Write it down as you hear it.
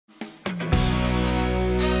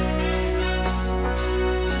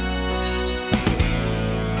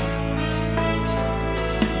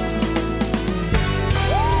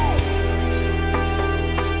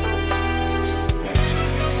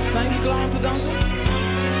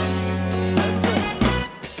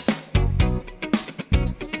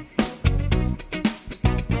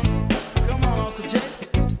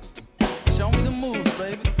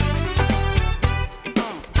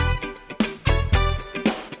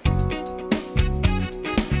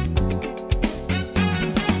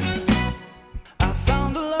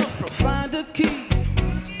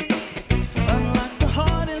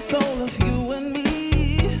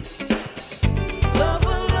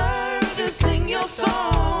sing your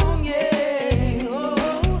song, yeah.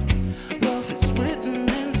 Oh, love is written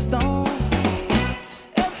in stone.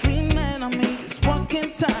 Every man I meet is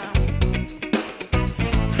walking time,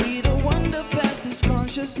 free to wander past this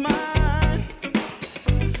conscious mind.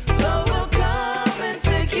 Love will come and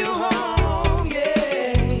take you home,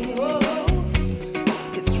 yeah. Oh,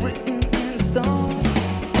 it's written in stone.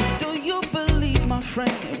 Do you believe, my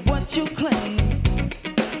friend, in what you claim?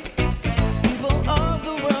 People of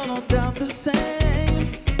the world no doubt the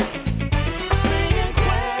same, bringing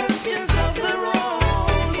questions of their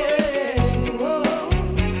own, yeah. Oh,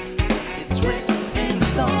 it's written in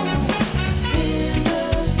stone. In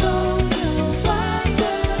the stone you'll find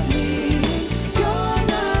the meaning. You're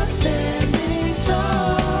not standing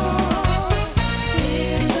tall.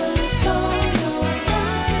 In the stone your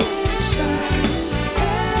light is shining,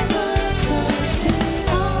 ever touching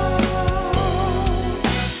all.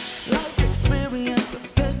 Life experience a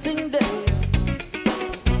passing day.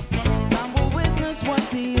 Time will witness what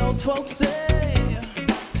the old folks say.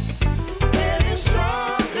 Getting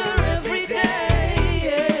stronger every day,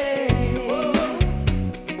 yeah. Whoa.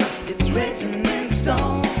 It's written in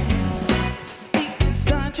stone. Deep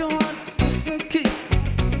inside your heart, you can keep.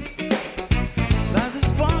 Lies a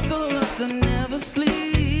sparkle of the never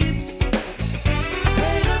sleep.